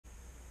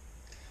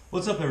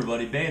What's up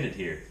everybody, Bandit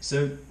here.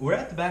 So we're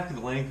at the back of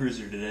the Land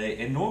Cruiser today,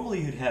 and normally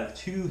you'd have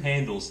two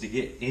handles to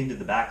get into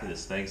the back of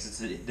this thing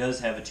since it does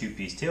have a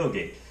two-piece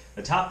tailgate.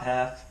 The top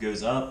half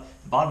goes up,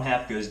 the bottom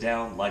half goes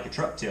down like a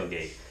truck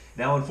tailgate.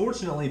 Now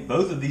unfortunately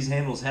both of these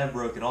handles have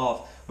broken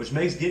off, which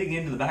makes getting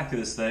into the back of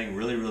this thing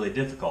really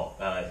difficult.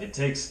 It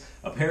takes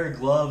a pair of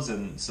gloves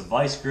and some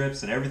vice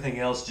grips and everything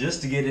else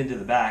just to get into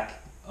the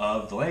back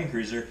of the Land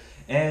Cruiser,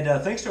 and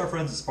thanks to our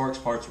friends at Sparks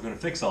Parts we're going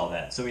to fix all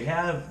that. So we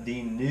have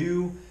the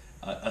new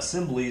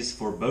assemblies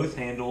for both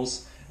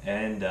handles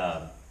and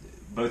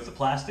both the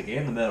plastic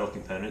and the metal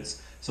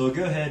components. So we'll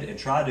go ahead and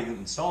try to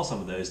install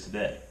some of those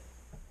today.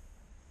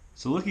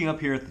 So looking up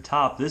here at the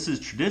top, this is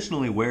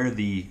traditionally where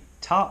the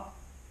top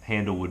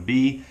handle would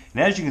be,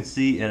 and as you can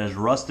see it has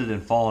rusted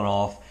and fallen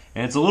off,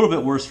 and it's a little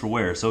bit worse for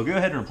wear. So we'll go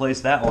ahead and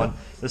replace that one.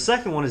 The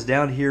second one is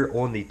down here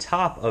on the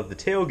top of the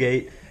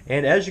tailgate,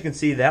 and as you can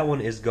see that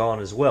one is gone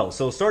as well.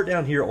 So we'll start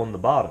down here on the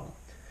bottom.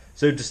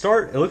 So to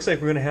start, it looks like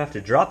we're going to have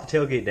to drop the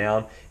tailgate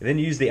down and then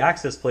use the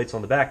access plates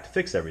on the back to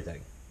fix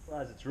everything.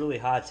 It's really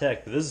high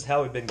tech, but this is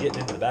how we've been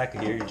getting into the back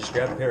of here. You just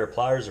grab a pair of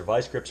pliers or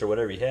vice grips or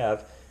whatever you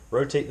have,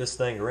 rotate this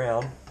thing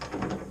around,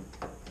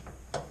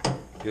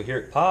 you'll hear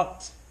it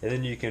pop, and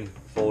then you can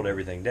fold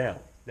everything down.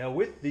 Now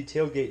with the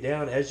tailgate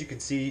down, as you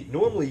can see,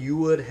 normally you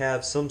would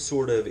have some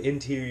sort of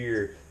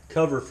interior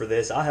cover for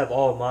this. I have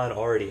all of mine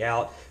already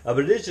out, but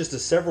it is just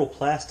several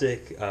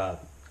plastic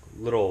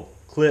little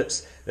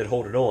clips that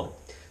hold it on.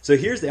 So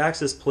here's the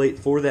access plate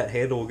for that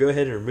handle. We'll go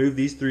ahead and remove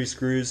these three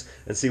screws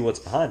and see what's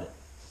behind it.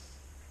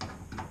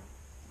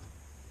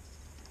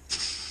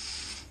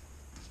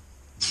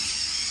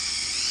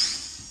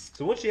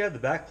 So once you have the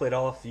back plate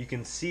off, you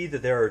can see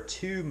that there are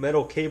two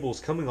metal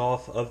cables coming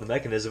off of the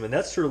mechanism, and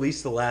that's to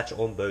release the latch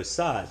on both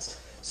sides.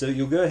 So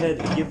you'll go ahead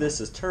and give this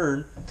a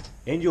turn,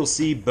 and you'll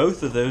see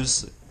both of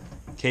those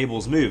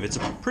cables move. It's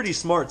a pretty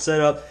smart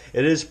setup.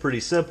 It is pretty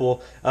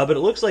simple, but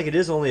it looks like it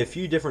is only a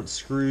few different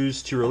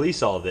screws to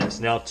release all of this.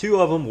 Now two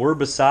of them were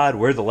beside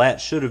where the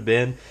latch should have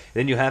been.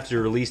 Then you have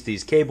to release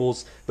these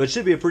cables, but it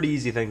should be a pretty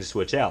easy thing to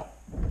switch out.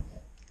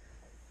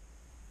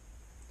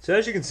 So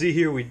as you can see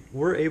here, we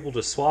were able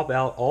to swap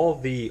out all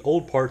of the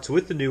old parts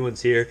with the new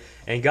ones here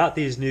and got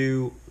these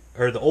new,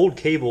 or the old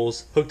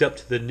cables hooked up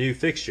to the new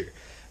fixture.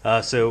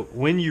 So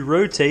when you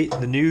rotate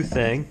the new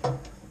thing,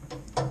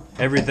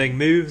 everything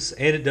moves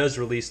and it does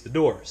release the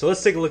door. So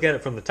let's take a look at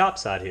it from the top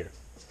side here.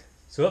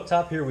 So up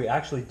top here we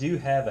actually do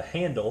have a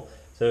handle,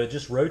 so it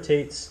just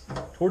rotates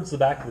towards the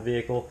back of the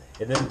vehicle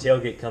and then the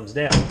tailgate comes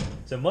down.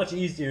 So much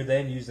easier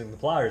than using the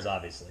pliers,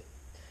 obviously.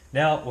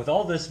 Now with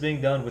all this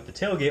being done with the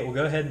tailgate, we'll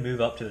go ahead and move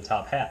up to the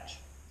top hatch.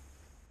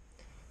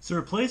 So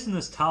replacing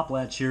this top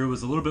latch here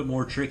was a little bit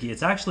more tricky.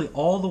 It's actually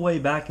all the way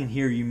back in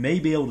here. You may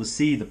be able to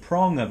see the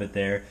prong of it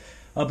there.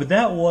 But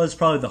that was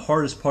probably the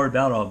hardest part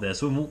about all of this.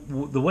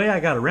 The way I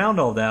got around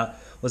all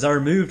that was I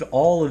removed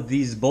all of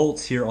these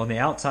bolts here on the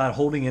outside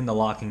holding in the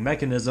locking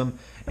mechanism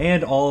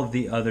and all of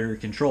the other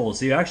controls.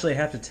 So you actually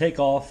have to take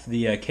off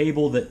the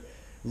cable that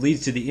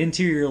leads to the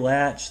interior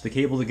latch, the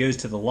cable that goes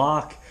to the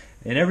lock,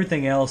 and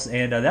everything else,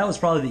 and that was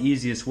probably the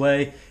easiest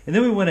way. And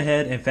then we went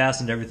ahead and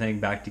fastened everything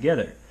back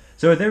together.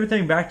 So with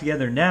everything back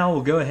together now,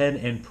 we'll go ahead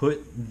and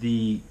put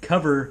the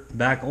cover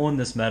back on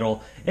this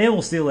metal and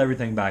we'll seal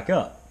everything back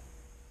up.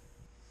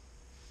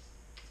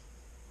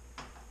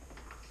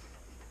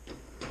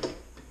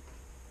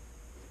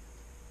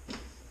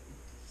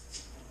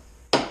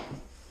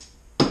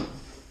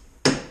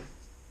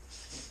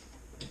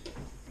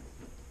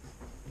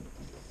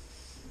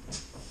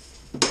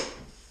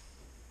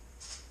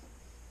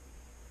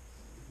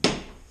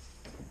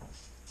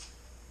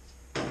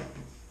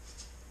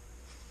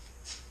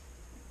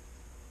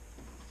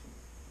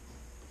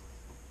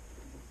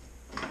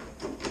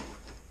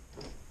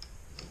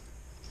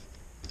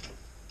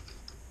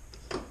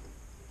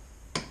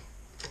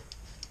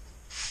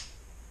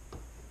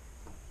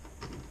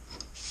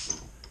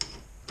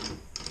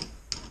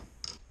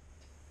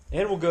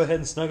 And we'll go ahead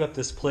and snug up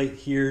this plate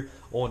here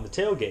on the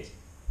tailgate.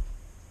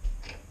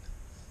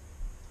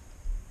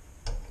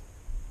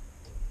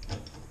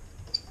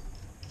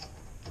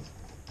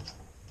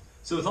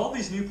 So with all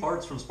these new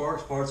parts from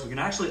Sparks Parts, we can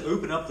actually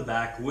open up the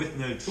back with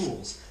no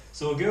tools.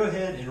 So we'll go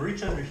ahead and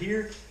reach under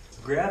here,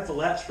 grab the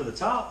latch for the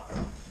top,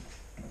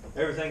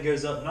 everything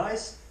goes up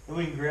nice, and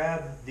we can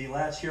grab the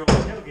latch here on the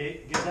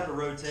tailgate, give that a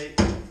rotate,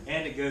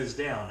 and it goes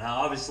down.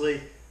 Now obviously,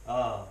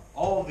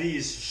 all of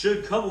these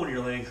should come on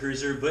your Land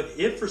Cruiser, but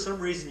if for some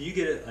reason you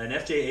get an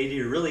FJ80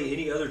 or really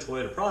any other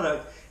Toyota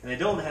product and they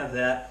don't have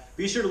that,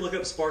 be sure to look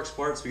up Sparks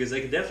Parts because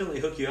they can definitely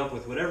hook you up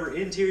with whatever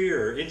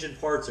interior or engine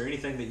parts or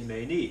anything that you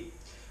may need.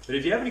 But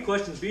if you have any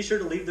questions, be sure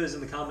to leave those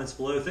in the comments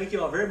below. Thank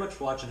you all very much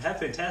for watching. Have a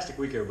fantastic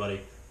week, everybody.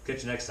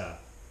 Catch you next time.